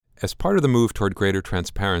As part of the move toward greater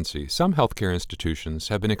transparency, some healthcare institutions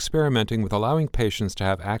have been experimenting with allowing patients to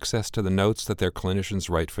have access to the notes that their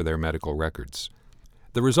clinicians write for their medical records.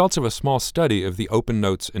 The results of a small study of the Open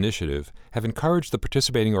Notes initiative have encouraged the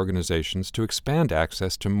participating organizations to expand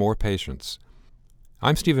access to more patients.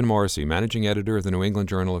 I'm Stephen Morrissey, managing editor of the New England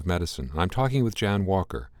Journal of Medicine, and I'm talking with Jan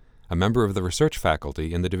Walker, a member of the research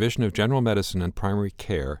faculty in the Division of General Medicine and Primary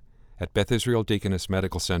Care at Beth Israel Deaconess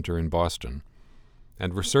Medical Center in Boston,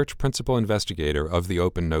 and research principal investigator of the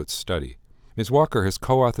Open Notes study. Ms. Walker has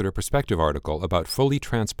co-authored a perspective article about fully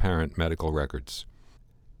transparent medical records.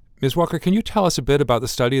 Ms. Walker, can you tell us a bit about the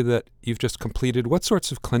study that you've just completed? What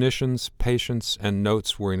sorts of clinicians, patients, and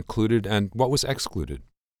notes were included, and what was excluded?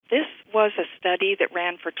 This was a study that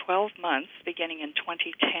ran for 12 months, beginning in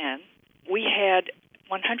 2010. We had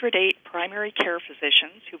 108 primary care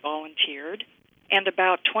physicians who volunteered, and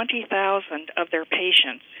about 20,000 of their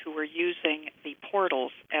patients who were using the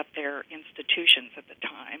portals at their institutions at the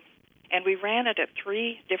time. And we ran it at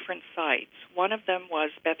 3 different sites. One of them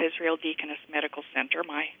was Beth Israel Deaconess Medical Center,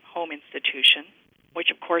 my home institution,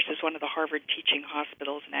 which of course is one of the Harvard teaching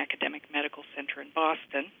hospitals and academic medical center in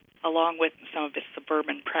Boston, along with some of its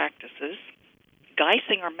suburban practices.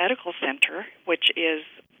 Geisinger Medical Center, which is,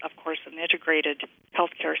 of course, an integrated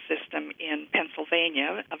healthcare system in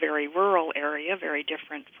Pennsylvania, a very rural area, very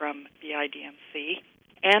different from the IDMC,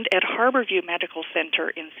 and at Harborview Medical Center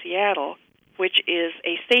in Seattle, which is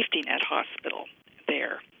a safety net hospital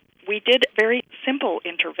there. We did a very simple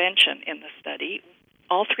intervention in the study.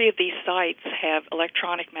 All 3 of these sites have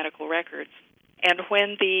electronic medical records, and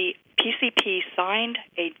when the PCP signed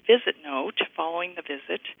a visit note following the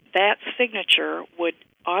visit, that signature would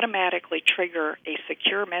automatically trigger a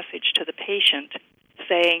secure message to the patient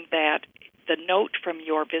saying that the note from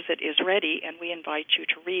your visit is ready and we invite you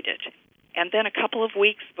to read it. And then a couple of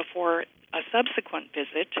weeks before a subsequent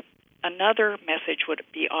visit, another message would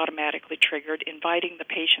be automatically triggered inviting the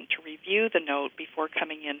patient to review the note before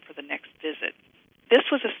coming in for the next visit. This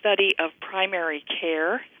was a study of primary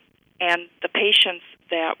care, and the patients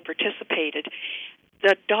that participated,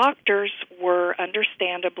 the doctors were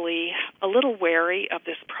understandably a little wary of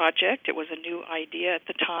this project. It was a new idea at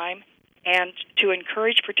the time, and to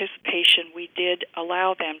encourage participation, we did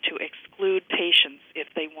allow them to exclude patients if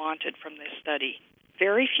they wanted from this study.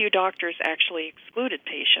 Very few doctors actually excluded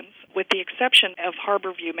patients, with the exception of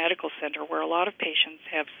Harborview Medical Center, where a lot of patients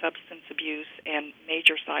have substance abuse and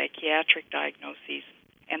major psychiatric diagnoses,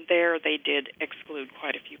 and there they did exclude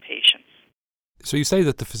quite a few patients. So you say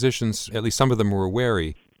that the physicians, at least some of them, were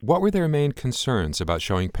wary. What were their main concerns about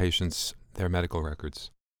showing patients their medical records?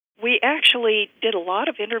 We actually did a lot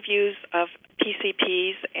of interviews of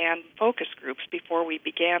PCPs and focus groups before we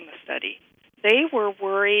began the study. They were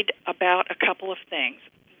worried about a couple of things.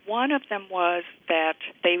 One of them was that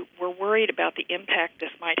they were worried about the impact this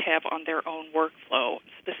might have on their own workflow.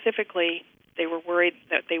 Specifically, they were worried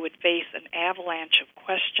that they would face an avalanche of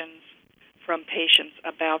questions from patients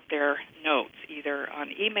about their notes, either on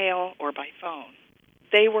email or by phone.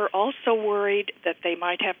 They were also worried that they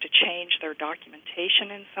might have to change their documentation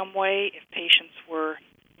in some way if patients were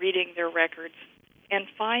reading their records. And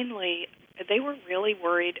finally, they were really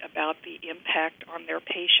worried about the impact on their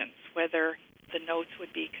patients, whether the notes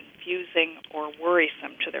would be confusing or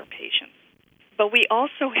worrisome to their patients. But we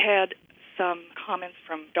also had some comments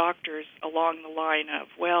from doctors along the line of,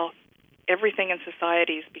 well, everything in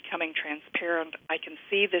society is becoming transparent. I can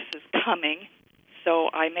see this is coming, so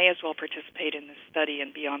I may as well participate in this study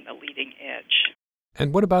and be on the leading edge.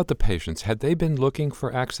 And what about the patients? Had they been looking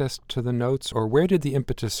for access to the notes, or where did the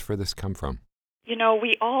impetus for this come from? You know,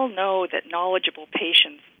 we all know that knowledgeable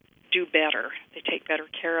patients do better. They take better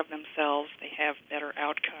care of themselves. They have better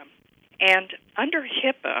outcome. And under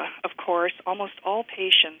HIPAA, of course, almost all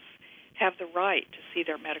patients have the right to see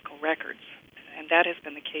their medical records. And that has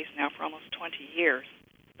been the case now for almost 20 years.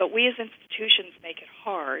 But we as institutions make it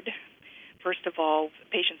hard. First of all,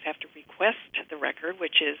 patients have to request the record,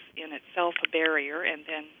 which is in itself a barrier, and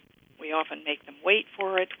then we often make them wait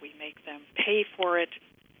for it. We make them pay for it.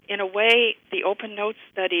 In a way, the Open Notes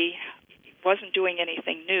study wasn't doing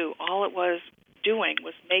anything new. All it was doing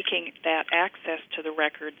was making that access to the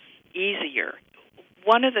records easier.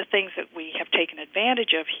 One of the things that we have taken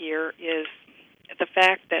advantage of here is the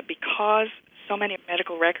fact that because so many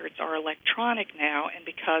medical records are electronic now, and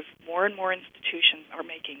because more and more institutions are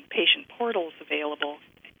making patient portals available,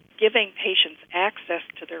 giving patients access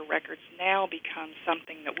to their records now becomes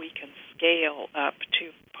something that we can scale up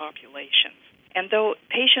to populations. And though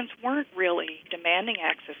patients weren't really demanding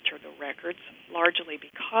access to the records, largely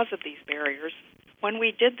because of these barriers, when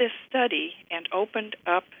we did this study and opened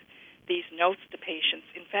up these notes to patients.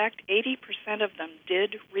 In fact, 80% of them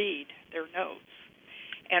did read their notes.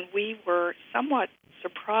 And we were somewhat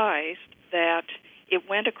surprised that it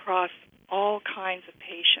went across all kinds of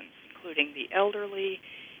patients, including the elderly,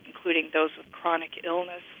 including those with chronic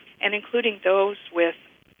illness, and including those with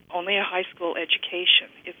only a high school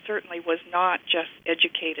education. It certainly was not just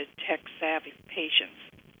educated, tech-savvy patients.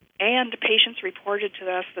 And patients reported to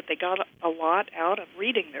us that they got a lot out of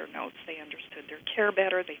reading their notes. They understood their care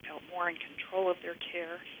better. They felt more in control of their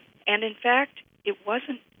care. And in fact, it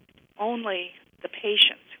wasn't only the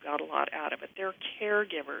patients who got a lot out of it. Their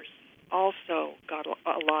caregivers also got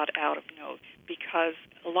a lot out of notes, because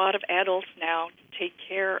a lot of adults now take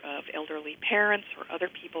care of elderly parents or other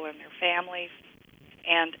people in their families.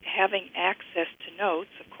 And having access to notes,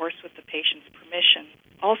 of course with the patient's permission,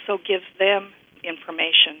 also gives them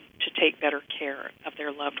information to take better care of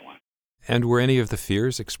their loved one. And were any of the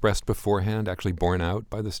fears expressed beforehand actually borne out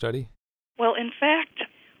by the study? Well, in fact,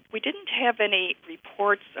 we didn't have any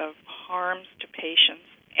reports of harms to patients,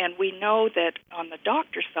 and we know that on the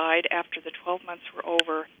doctor side, after the 12 months were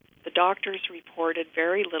over, the doctors reported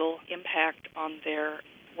very little impact on their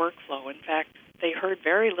workflow. In fact, they heard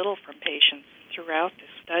very little from patients throughout the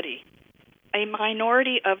study. A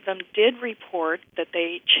minority of them did report that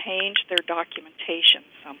they changed their documentation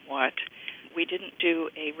somewhat. We didn't do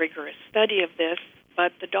a rigorous study of this,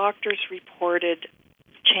 but the doctors reported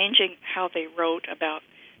changing how they wrote about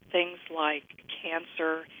things like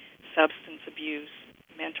cancer, substance abuse,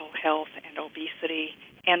 mental health, and obesity.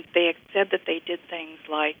 And they said that they did things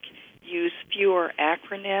like use fewer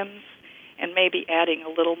acronyms and maybe adding a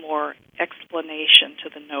little more explanation to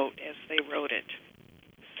the note as they wrote it.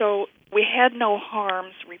 So we had no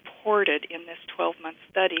harms reported in this 12-month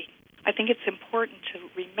study. I think it's important to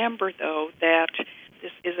remember, though, that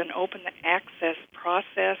this is an open access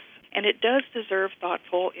process, and it does deserve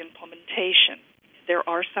thoughtful implementation. There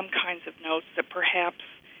are some kinds of notes that perhaps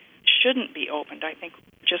shouldn't be opened, I think,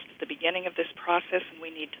 just at the beginning of this process, and we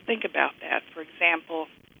need to think about that. For example,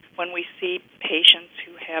 when we see patients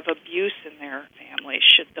who have abuse in their families,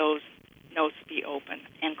 should those notes be open?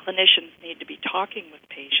 And clinicians need to be talking with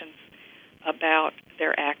patients about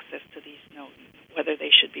their access to these notes, whether they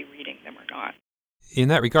should be reading them or not. In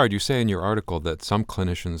that regard, you say in your article that some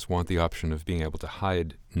clinicians want the option of being able to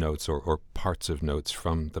hide notes or parts of notes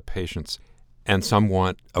from the patients, and some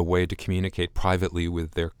want a way to communicate privately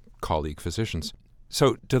with their colleague physicians.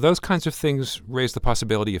 So do those kinds of things raise the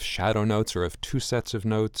possibility of shadow notes, or of two sets of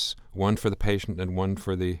notes, one for the patient and one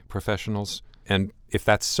for the professionals? And if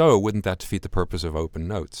that's so, wouldn't that defeat the purpose of open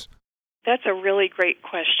notes? That's a really great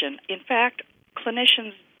question. In fact,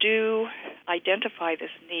 clinicians do identify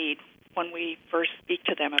this need when we first speak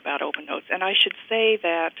to them about open notes. And I should say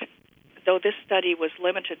that though this study was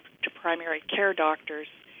limited to primary care doctors,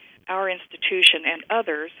 our institution and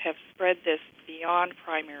others have spread this beyond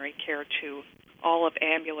primary care to all of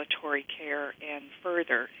ambulatory care and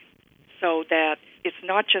further, so that it's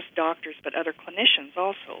not just doctors but other clinicians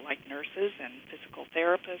also, like nurses and physical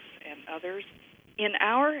therapists and others. In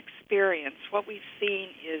our experience, what we've seen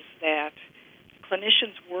is that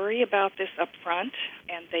clinicians worry about this up front,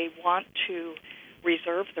 and they want to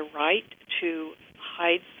reserve the right to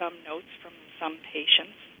hide some notes from some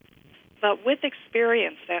patients. But with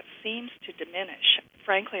experience, that seems to diminish.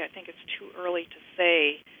 Frankly, I think it's too early to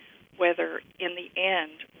say whether in the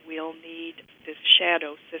end we'll need this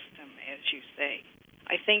shadow system, as you say.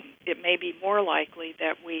 I think it may be more likely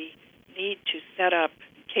that we need to set up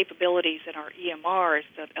capabilities in our EMRs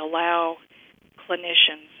that allow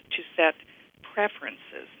clinicians to set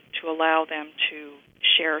preferences, to allow them to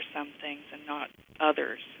share some things and not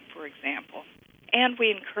others, for example. And we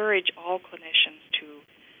encourage all clinicians to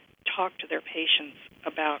talk to their patients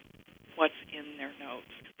about what's in their notes.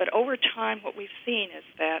 But over time, what we've seen is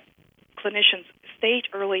that clinicians state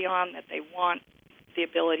early on that they want the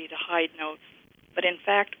ability to hide notes, but in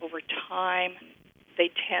fact, over time,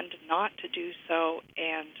 they tend not to do so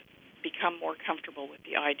and become more comfortable with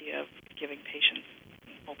the idea of giving patients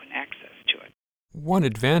open access to it. One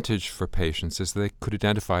advantage for patients is they could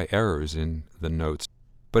identify errors in the notes,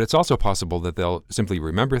 but it's also possible that they'll simply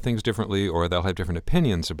remember things differently, or they'll have different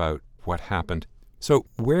opinions about what happened. So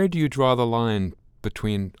where do you draw the line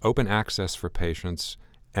between open access for patients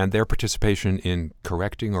and their participation in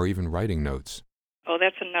correcting or even writing notes? Oh,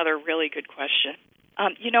 that's another really good question.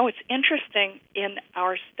 It's interesting. In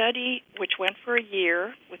our study, which went for a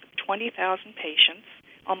year with 20,000 patients,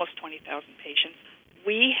 almost 20,000 patients,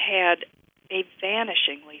 we had a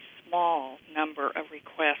vanishingly small number of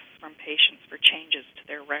requests from patients for changes to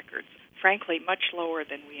their records, frankly, much lower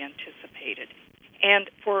than we anticipated. And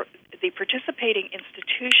for the participating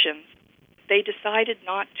institutions, they decided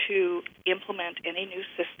not to implement any new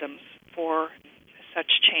systems for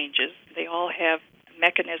such changes. They all have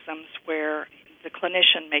mechanisms where the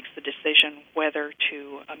clinician makes the decision whether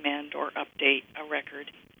to amend or update a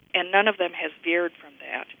record, and none of them has veered from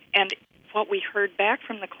that. And what we heard back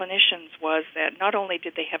from the clinicians was that not only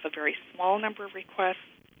did they have a very small number of requests,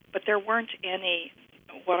 but there weren't any,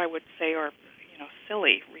 what I would say are,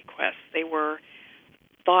 silly requests. They were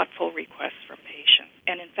thoughtful requests from patients.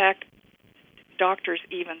 And in fact, doctors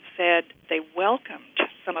even said they welcomed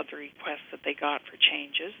some of the requests that they got for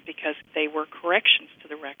changes because they were corrections to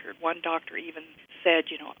the record. One doctor even said,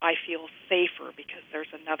 I feel safer because there's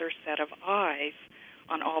another set of eyes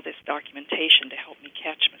on all this documentation to help me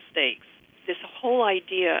catch mistakes. This whole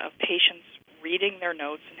idea of patients reading their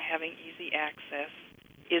notes and having easy access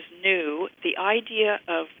is new. The idea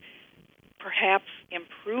of perhaps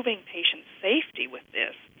improving patient safety with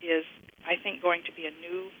this is, I think, going to be a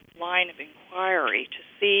new line of inquiry to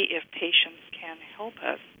see if patients can help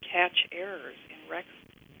us catch errors in records.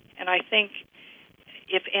 And I think,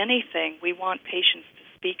 if anything, we want patients to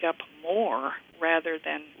speak up more rather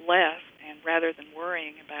than less, and rather than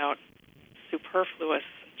worrying about superfluous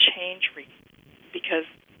change, because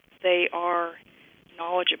they are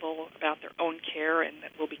knowledgeable about their own care and that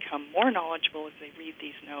will become more knowledgeable as they read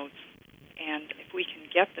these notes. And if we can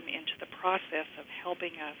get them into the process of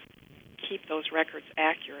helping us keep those records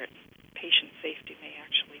accurate, patient safety may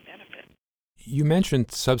actually benefit. You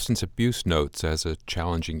mentioned substance abuse notes as a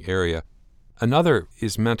challenging area. Another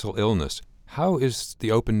is mental illness. How is the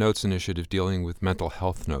Open Notes Initiative dealing with mental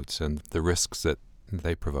health notes and the risks that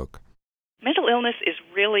they provoke? Mental illness is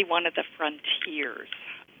really one of the frontiers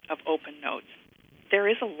of Open Notes. There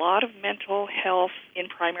is a lot of mental health in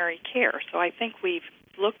primary care, so I think we've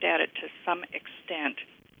looked at it to some extent,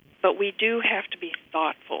 but we do have to be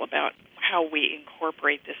thoughtful about how we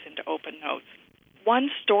incorporate this into Open Notes. One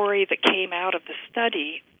story that came out of the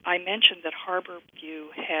study, I mentioned that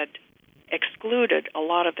Harborview had excluded a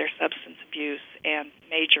lot of their substance abuse and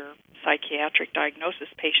major psychiatric diagnosis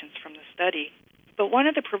patients from the study. But one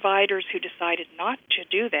of the providers who decided not to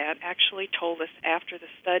do that actually told us after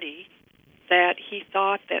the study that he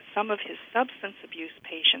thought that some of his substance abuse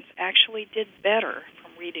patients actually did better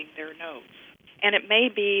from reading their notes. And it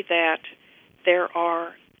may be that there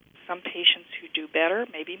are some patients who do better.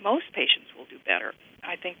 Maybe most patients will do better.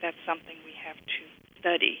 I think that's something we have to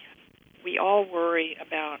study. We all worry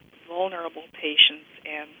about vulnerable patients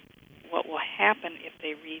and what will happen if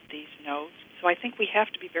they read these notes. So I think we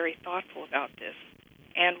have to be very thoughtful about this.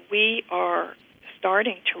 And we are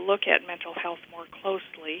starting to look at mental health more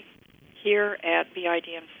closely. Here at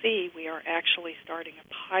VIDMC, we are actually starting a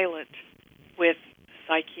pilot with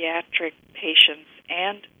psychiatric patients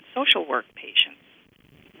and social work patients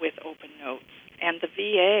with Open Notes. And the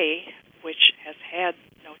VA, which has had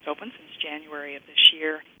Notes Open since January of this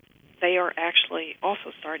year, they are actually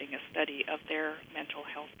also starting a study of their mental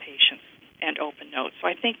health patients and Open Notes. So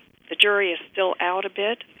I think the jury is still out a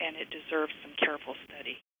bit, and it deserves some careful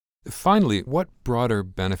study. Finally, what broader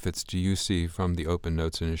benefits do you see from the Open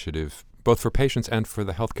Notes Initiative, both for patients and for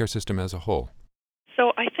the healthcare system as a whole?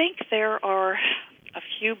 So I think there are a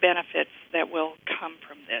few benefits that will come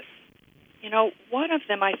from this. One of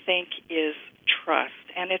them, I think, is trust,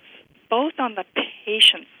 and it's both on the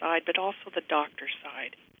patient side but also the doctor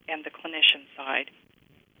side and the clinician side.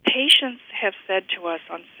 Patients have said to us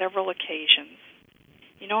on several occasions,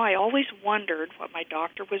 I always wondered what my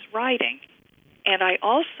doctor was writing, and I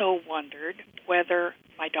also wondered whether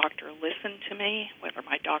my doctor listened to me, whether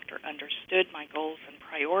my doctor understood my goals and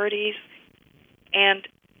priorities. And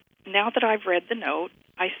now that I've read the note,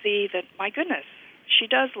 I see that, my goodness, she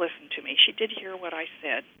does listen to me. She did hear what I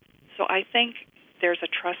said. So I think there's a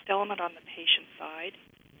trust element on the patient side.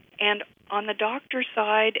 And on the doctor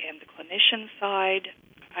side and the clinician side,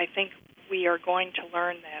 I think we are going to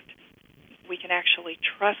learn that we can actually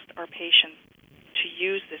trust our patients to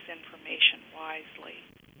use this information wisely.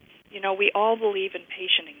 We all believe in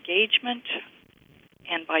patient engagement,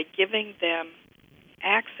 and by giving them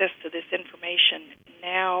access to this information,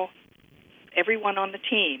 now everyone on the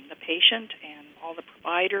team, the patient and all the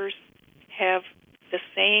providers, have the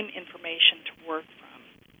same information to work from.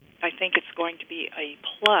 I think it's going to be a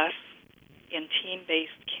plus in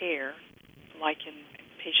team-based care, like in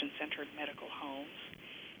patient-centered medical homes.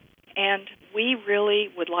 And we really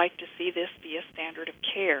would like to see this be a standard of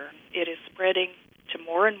care. It is spreading to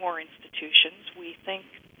more and more institutions. We think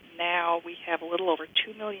now we have a little over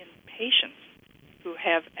 2 million patients who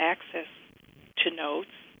have access to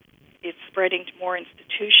notes. It's spreading to more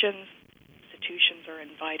institutions. Institutions are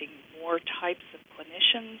inviting more types of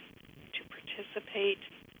clinicians to participate.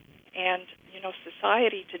 And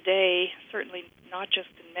Society today, certainly not just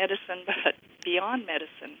in medicine, but beyond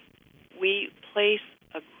medicine, we place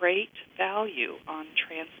a great value on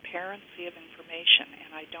transparency of information,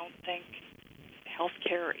 and I don't think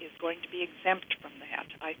healthcare is going to be exempt from that.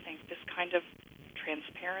 I think this kind of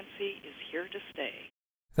transparency is here to stay.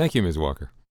 Thank you, Ms. Walker.